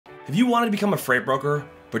If you wanted to become a freight broker,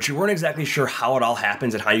 but you weren't exactly sure how it all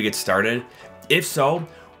happens and how you get started, if so,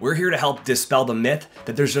 we're here to help dispel the myth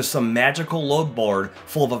that there's just some magical load board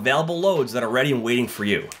full of available loads that are ready and waiting for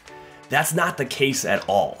you. That's not the case at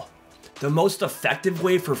all. The most effective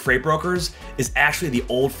way for freight brokers is actually the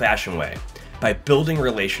old-fashioned way, by building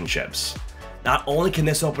relationships. Not only can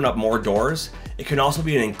this open up more doors, it can also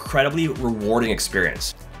be an incredibly rewarding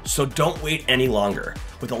experience. So don't wait any longer.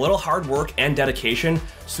 With a little hard work and dedication,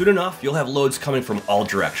 soon enough you'll have loads coming from all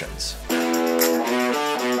directions.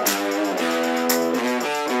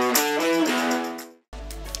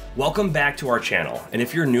 Welcome back to our channel, and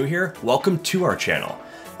if you're new here, welcome to our channel.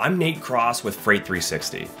 I'm Nate Cross with Freight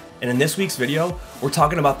 360, and in this week's video, we're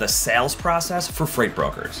talking about the sales process for freight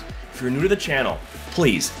brokers. If you're new to the channel,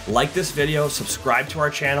 please like this video, subscribe to our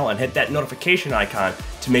channel, and hit that notification icon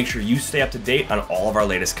to make sure you stay up to date on all of our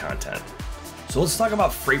latest content. So let's talk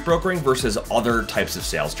about freight brokering versus other types of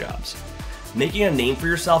sales jobs. Making a name for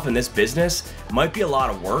yourself in this business might be a lot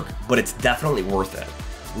of work, but it's definitely worth it.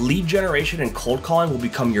 Lead generation and cold calling will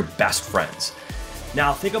become your best friends.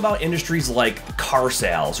 Now think about industries like car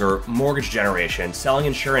sales or mortgage generation, selling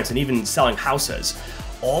insurance, and even selling houses.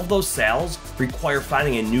 All of those sales require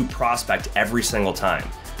finding a new prospect every single time,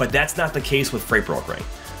 but that's not the case with freight brokering.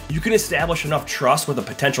 You can establish enough trust with a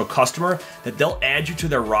potential customer that they'll add you to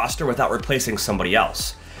their roster without replacing somebody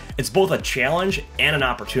else. It's both a challenge and an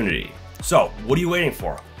opportunity. So what are you waiting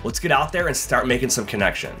for? Let's get out there and start making some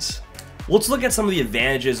connections. Let's look at some of the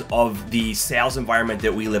advantages of the sales environment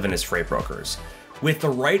that we live in as freight brokers. With the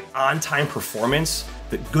right on-time performance,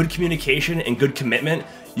 the good communication, and good commitment,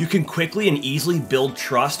 you can quickly and easily build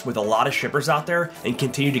trust with a lot of shippers out there and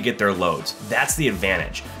continue to get their loads. That's the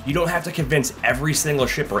advantage. You don't have to convince every single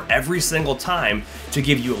shipper every single time to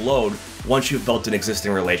give you a load once you've built an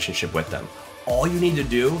existing relationship with them. All you need to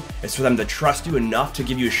do is for them to trust you enough to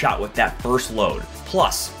give you a shot with that first load.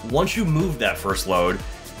 Plus, once you move that first load,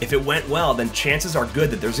 if it went well, then chances are good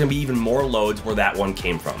that there's gonna be even more loads where that one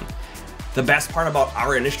came from. The best part about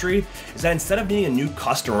our industry is that instead of needing a new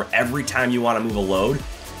customer every time you want to move a load,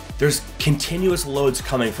 there's continuous loads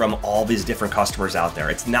coming from all these different customers out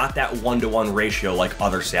there. It's not that one-to-one ratio like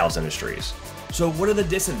other sales industries. So what are the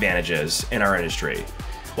disadvantages in our industry?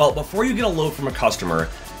 Well, before you get a load from a customer,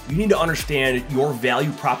 you need to understand your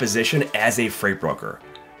value proposition as a freight broker.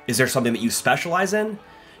 Is there something that you specialize in?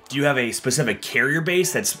 Do you have a specific carrier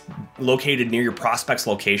base that's located near your prospects'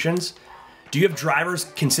 locations? Do you have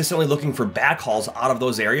drivers consistently looking for backhauls out of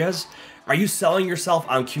those areas? Are you selling yourself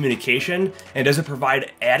on communication, and does it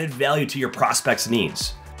provide added value to your prospects'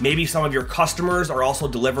 needs? Maybe some of your customers are also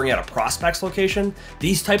delivering at a prospect's location.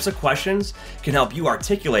 These types of questions can help you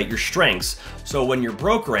articulate your strengths, so when you're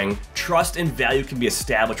brokering, trust and value can be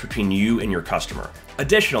established between you and your customer.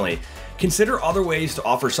 Additionally, consider other ways to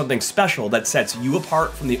offer something special that sets you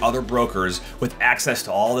apart from the other brokers with access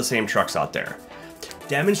to all the same trucks out there.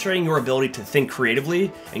 Demonstrating your ability to think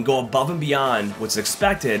creatively and go above and beyond what's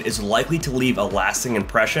expected is likely to leave a lasting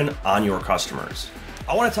impression on your customers.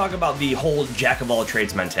 I want to talk about the whole jack of all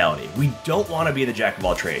trades mentality. We don't want to be the jack of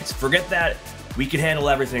all trades. Forget that we can handle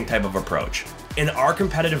everything type of approach. In our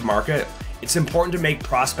competitive market, it's important to make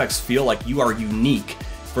prospects feel like you are unique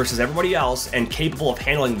versus everybody else and capable of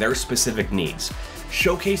handling their specific needs.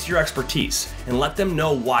 Showcase your expertise and let them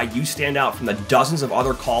know why you stand out from the dozens of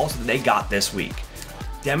other calls that they got this week.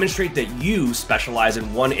 Demonstrate that you specialize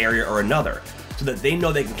in one area or another so that they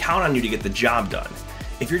know they can count on you to get the job done.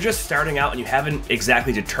 If you're just starting out and you haven't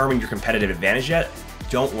exactly determined your competitive advantage yet,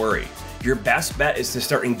 don't worry. Your best bet is to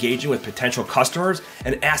start engaging with potential customers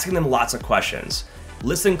and asking them lots of questions.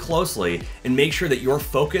 Listen closely and make sure that your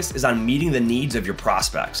focus is on meeting the needs of your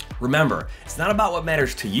prospects. Remember, it's not about what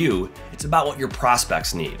matters to you, it's about what your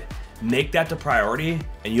prospects need. Make that the priority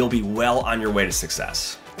and you'll be well on your way to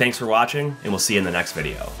success. Thanks for watching, and we'll see you in the next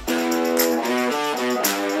video.